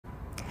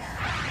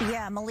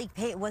Yeah, Maleke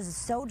Pate was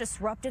so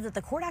disruptive that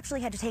the court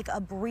actually had to take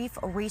a brief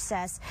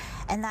recess,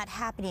 and that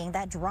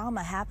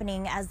drama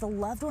happening as the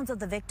loved ones of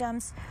the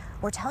victims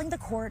were telling the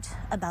court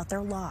about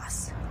their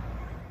loss.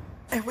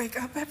 I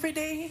wake up every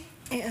day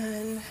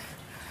and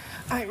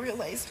I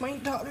realize my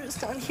daughter's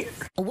not here.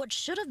 What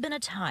should have been a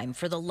time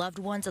for the loved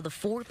ones of the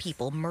 4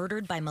 people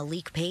murdered by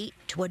Maleke Pate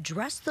to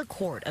address the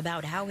court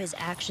about how his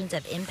actions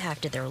have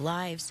impacted their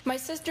lives. My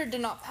sister did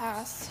not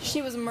pass.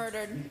 She was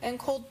murdered in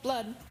cold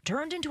blood.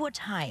 Turned into a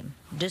time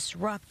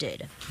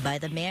disrupted by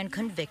the man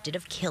convicted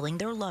of killing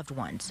their loved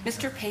ones.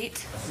 Mr.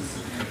 Pate,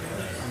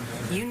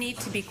 you need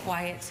to be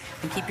quiet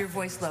and keep your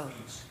voice low.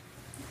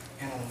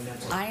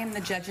 I am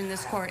the judge in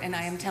this court, and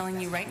I am telling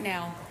you right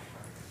now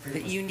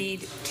that you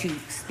need to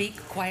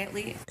speak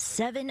quietly.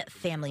 7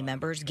 family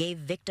members gave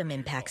victim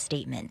impact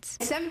statements.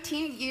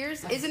 17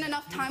 years isn't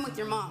enough time with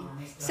your mom.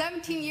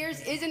 17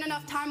 years isn't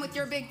enough time with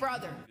your big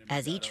brother.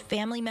 As each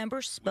family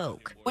member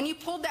spoke, when you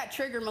pulled that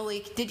trigger,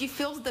 Maleke, did you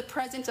feel the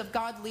presence of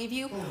God leave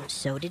you?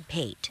 So did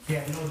Pate. Yeah,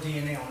 no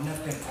DNA on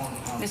nothing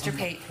on Mr.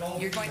 Pate,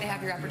 you're going to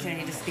have your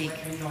opportunity to speak.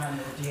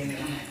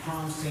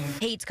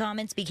 Pate's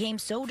comments became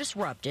so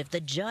disruptive, the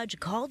judge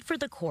called for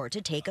the court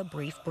to take a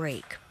brief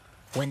break.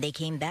 When they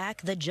came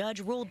back, the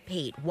judge ruled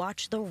Pate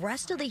watch the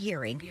rest of the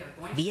hearing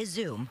via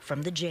Zoom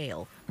from the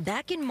jail.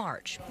 Back in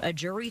March, a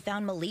jury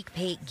found Maleke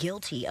Pate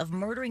guilty of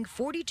murdering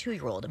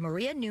 42-year-old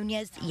Maria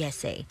Nunez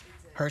Yese,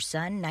 her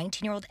son,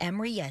 19-year-old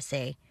Emery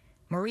Yese,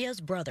 Maria's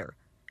brother,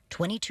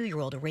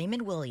 22-year-old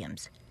Raymond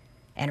Williams,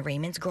 and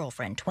Raymond's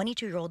girlfriend,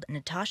 22-year-old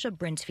Natasha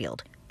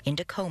Brinsfield, in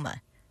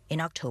Tacoma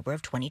in October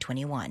of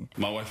 2021.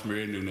 My wife,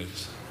 Maria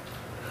Nunez,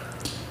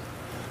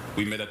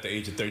 we met at the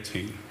age of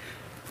 13.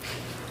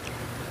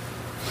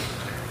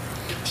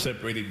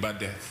 Separated by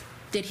death.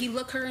 Did he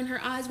look her in her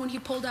eyes when he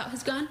pulled out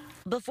his gun?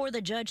 Before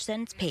the judge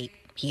sentenced Pate,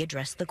 he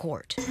addressed the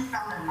court. You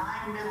found a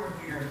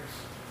 9mm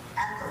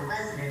at the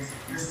residence.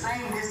 You're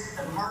saying this is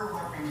a murder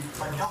weapon,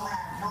 but don't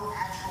have no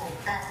actual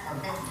fact of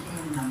it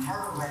being a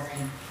murder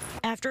weapon.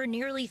 After a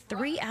nearly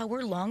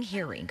 3-hour-long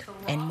hearing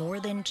and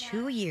more than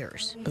 2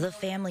 years, the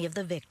family of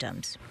the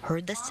victims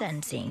heard the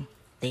sentencing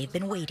they've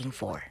been waiting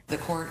for. The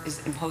court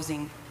is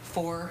imposing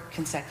 4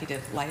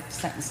 consecutive life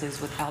sentences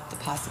without the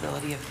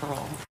possibility of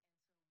parole.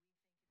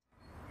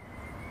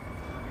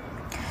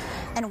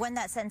 And when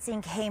that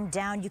sentencing came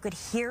down, you could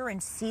hear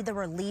and see the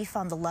relief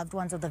on the loved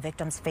ones of the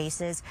victims'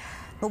 faces.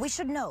 But we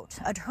should note,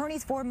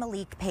 attorneys for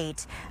Maleke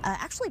Pate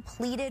actually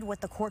pleaded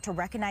with the court to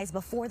recognize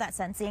before that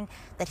sentencing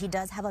that he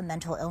does have a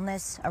mental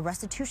illness. A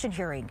restitution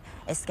hearing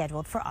is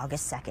scheduled for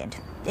August 2nd.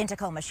 In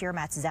Tacoma, Shira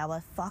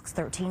Matsuzawa, Fox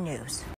 13 News.